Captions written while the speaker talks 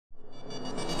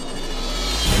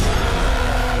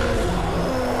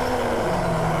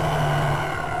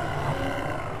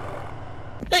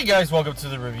Hey guys, welcome to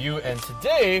the review, and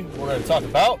today we're going to talk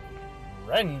about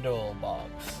Randall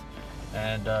Boggs.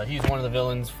 And he's one of the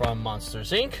villains from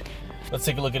Monsters, Inc. Let's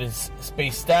take a look at his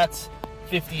space stats.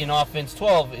 50 in offense,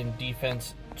 12 in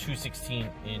defense, 216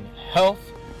 in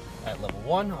health at level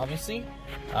 1, obviously.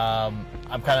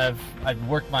 I've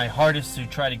worked my hardest to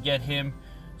try to get him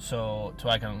so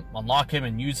I can unlock him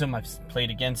and use him. I've played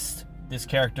against this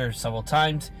character several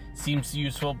times. Seems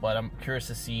useful, but I'm curious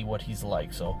to see what he's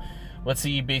like. So let's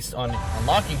see, based on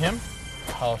unlocking him,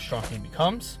 how strong he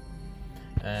becomes,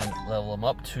 and level him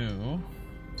up to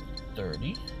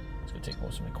 30. It's gonna take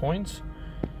most of my coins.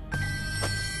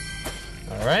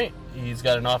 Alright, he's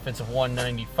got an offense of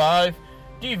 195,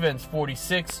 defense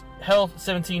 46, health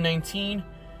 1719,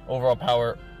 overall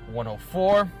power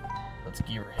 104. Let's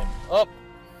gear him up.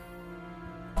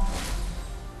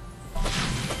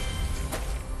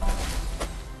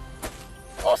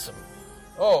 Awesome.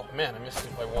 Oh man, I missed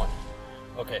it by 1.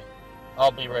 Okay, I'll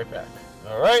be right back.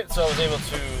 Alright, so I was able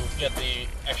to get the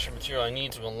extra material I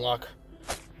need to unlock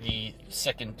the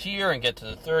second tier and get to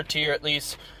the third tier at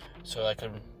least, so I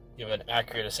can give an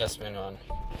accurate assessment on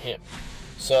him.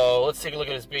 So let's take a look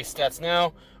at his base stats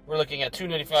now. We're looking at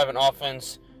 295 in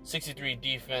offense, 63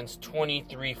 defense,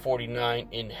 2349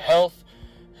 in health.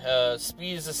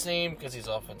 Speed is the same because he's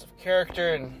an offensive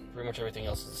character, and pretty much everything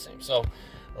else is the same. So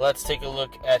let's take a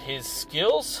look at his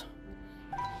skills.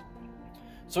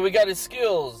 So we got his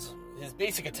skills. His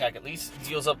basic attack, at least,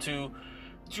 deals up to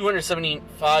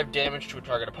 275 damage to a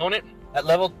target opponent. At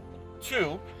level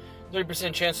 2,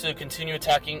 30% chance to continue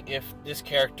attacking if this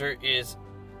character is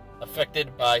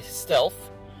affected by stealth.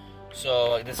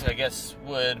 So this, I guess,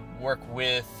 would work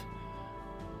with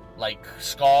like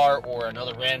Scar or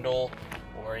another Randall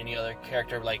or any other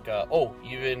character like,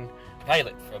 even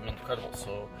Violet from Incredible.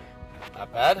 So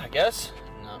not bad, I guess.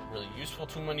 Not really useful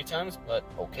too many times, but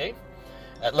okay.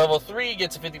 At level 3, it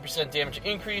gets a 50% damage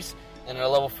increase, and at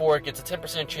level 4, it gets a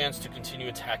 10% chance to continue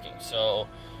attacking. So,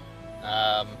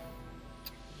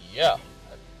 yeah,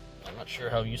 I'm not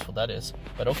sure how useful that is,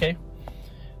 but okay.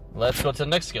 Let's go to the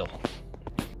next skill.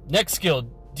 Next skill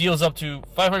deals up to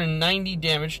 590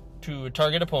 damage to a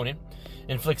target opponent,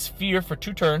 inflicts fear for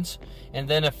 2 turns, and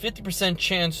then a 50%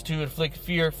 chance to inflict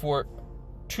fear for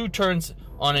 2 turns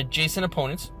on adjacent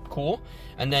opponents. Cool.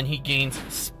 And then he gains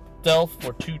stealth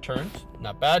for 2 turns.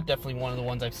 Not bad. Definitely one of the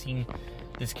ones I've seen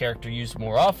this character use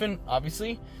more often,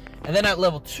 obviously. And then at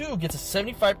level 2, gets a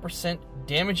 75%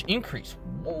 damage increase.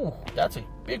 Whoa, that's a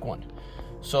big one.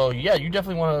 So yeah, you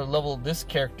definitely want to level this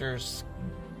character's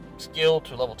skill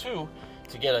to level 2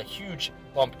 to get a huge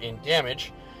bump in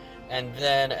damage. And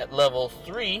then at level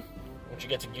 3, once you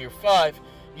get to gear 5,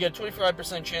 you get a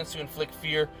 25% chance to inflict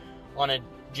fear on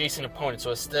adjacent opponents.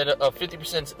 So instead of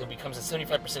 50%, it becomes a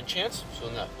 75% chance, so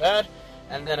not bad.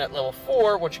 And then at level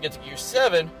 4, once you get to gear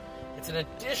 7, it's an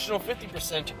additional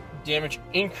 50% damage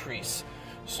increase.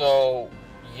 So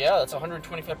yeah, that's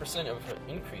 125% of an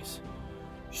increase.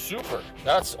 Super,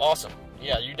 that's awesome.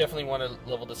 Yeah, you definitely want to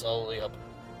level this all the way up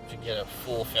to get a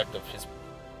full effect of his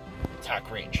attack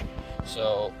range.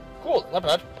 So cool, not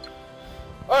bad.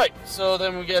 Alright, so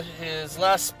then we get his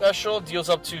last special, deals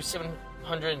up to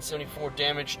 774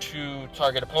 damage to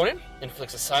target opponent,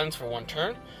 inflicts a silence for 1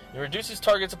 turn, and reduces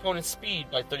target's opponent's speed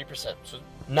by 30%. So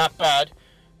not bad.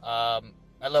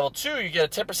 At level 2, you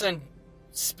get a 10%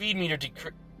 speed meter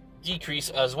decrease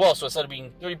as well. So instead of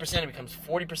being 30%, it becomes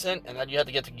 40%, and then you have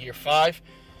to get to gear 5,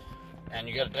 and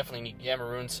you definitely need Gamma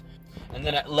Runes. And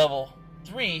then at level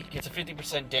 3, gets a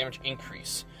 50% damage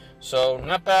increase. So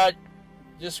not bad.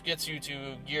 This gets you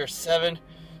to gear 7.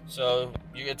 So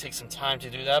you're going to take some time to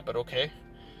do that, but okay.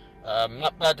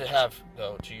 Not bad to have,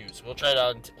 though, to use. We'll try it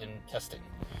out in testing.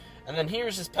 And then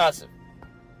here's his passive.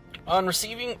 On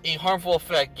receiving a harmful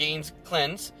effect, gains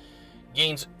Cleanse,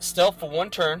 gains Stealth for 1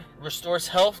 turn, restores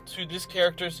health to this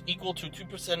character's equal to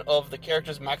 2% of the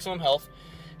character's maximum health.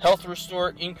 Health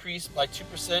restore increased by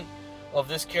 2% of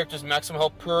this character's maximum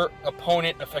health per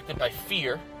opponent affected by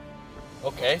fear.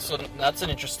 Okay, so that's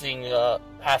an interesting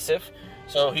passive.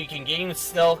 So he can gain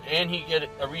stealth and he get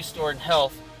a restore in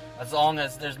health as long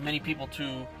as there's many people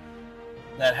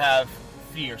that have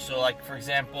fear. So like, for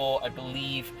example, I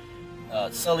believe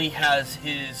Sully has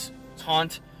his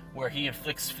taunt where he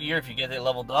inflicts fear if you get it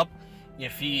leveled up.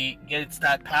 If he gets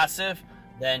that passive,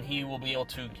 then he will be able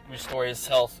to restore his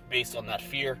health based on that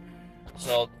fear.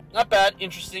 So not bad,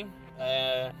 interesting.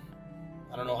 I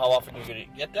don't know how often you're going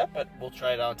to get that, but we'll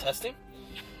try it out in testing.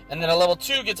 And then at level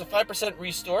 2, gets a 5%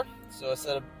 restore. So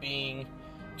instead of being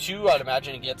 2, I'd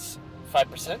imagine it gets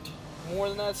 5% more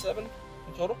than that, 7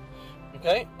 in total.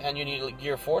 Okay, and you need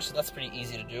gear 4, so that's pretty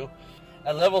easy to do.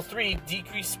 At level 3,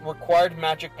 decrease required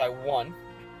magic by 1.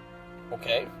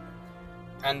 Okay.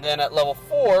 And then at level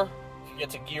 4, if you get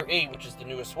to Gear 8, which is the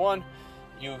newest one,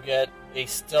 you get a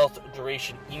stealth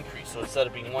duration increase. So instead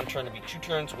of being 1 turn, it'll be 2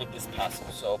 turns with this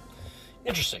passive. So,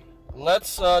 interesting.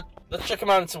 Let's check them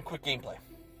out in some quick gameplay.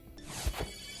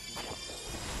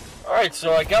 Alright,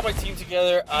 so I got my team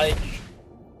together. I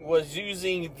was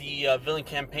using the villain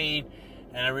campaign,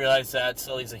 and I realized that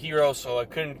Sully's a hero, so I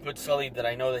couldn't put Sully that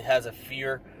I know that has a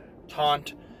fear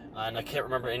taunt, and I can't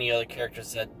remember any other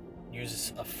characters that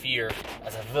uses a fear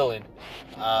as a villain.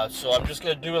 So I'm just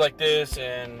going to do it like this,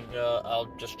 and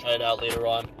I'll just try it out later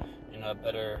on in a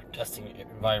better testing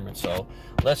environment. So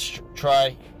let's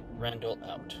try Randall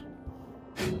out.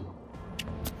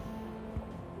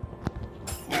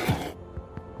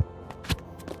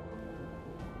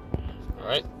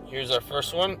 Alright, here's our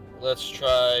first one. Let's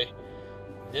try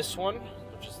this one,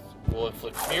 which is will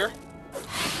inflict fear.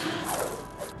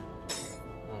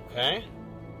 Okay.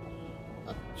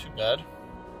 Not too bad.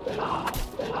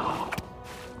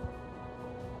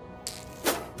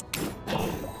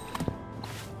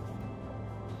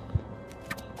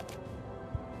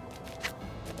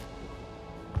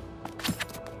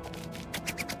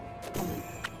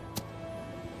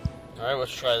 Alright,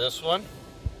 let's try this one.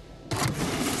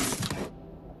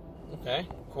 Okay,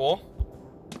 cool.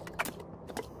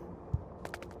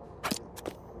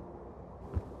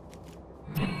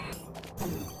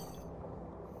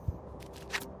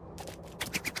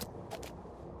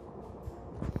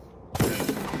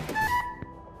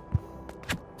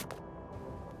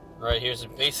 Alright, here's a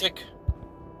basic.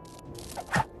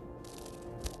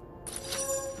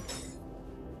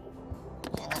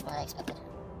 Yeah, that's what I expected.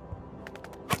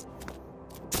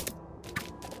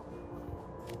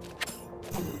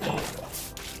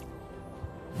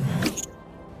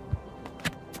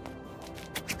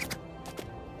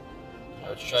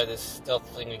 Let's try this stealth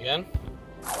thing again.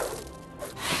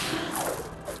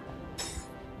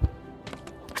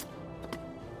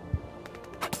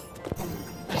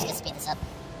 I'm just gonna speed this up.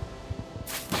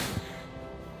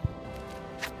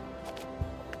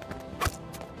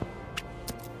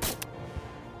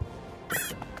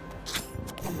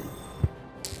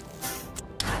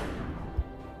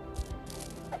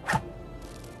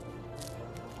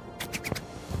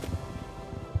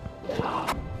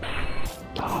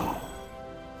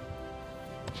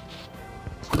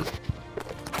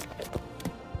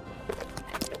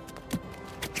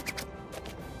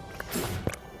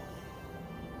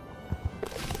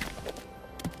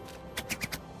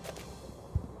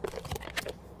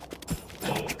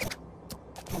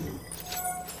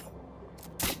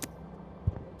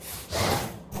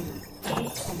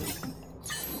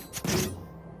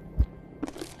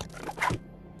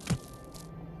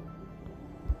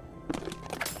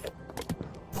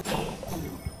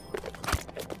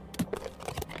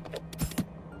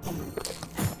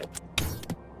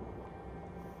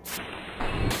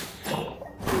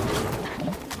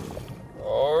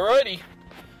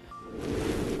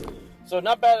 So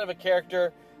not bad of a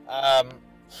character.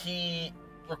 He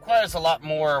requires a lot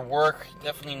more work. He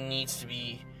definitely needs to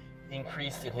be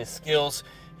increased in his skills.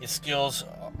 His skills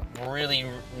really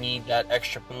need that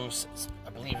extra boost. I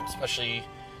believe especially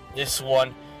this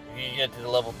one. If you get to the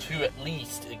level 2 at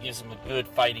least, it gives him a good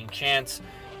fighting chance.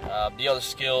 The other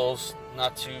skills,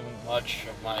 not too much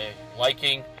of my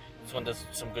liking. This one does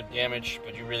some good damage,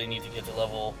 but you really need to get to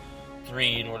level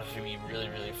 3 in order to be really,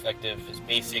 really effective. His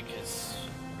basic is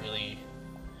really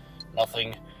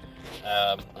nothing,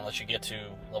 unless you get to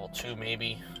level 2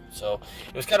 maybe. So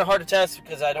it was kind of hard to test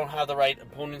because I don't have the right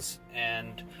opponents,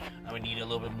 and I would need a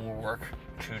little bit more work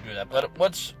to do that. But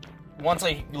once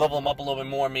I level him up a little bit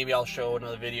more, maybe I'll show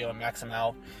another video and max him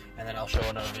out, and then I'll show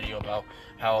another video about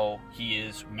how he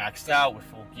is maxed out with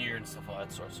full gear and stuff of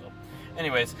that sort. So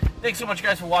anyways, thanks so much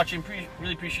guys for watching.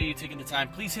 Really appreciate you taking the time.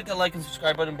 Please hit that like and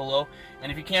subscribe button below,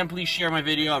 and if you can, please share my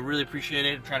video. I really appreciate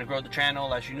it. I'm trying to grow the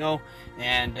channel, as you know,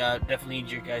 and definitely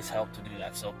need your guys' help to do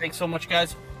that. So thanks so much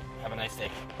guys. Have a nice day.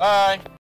 Bye.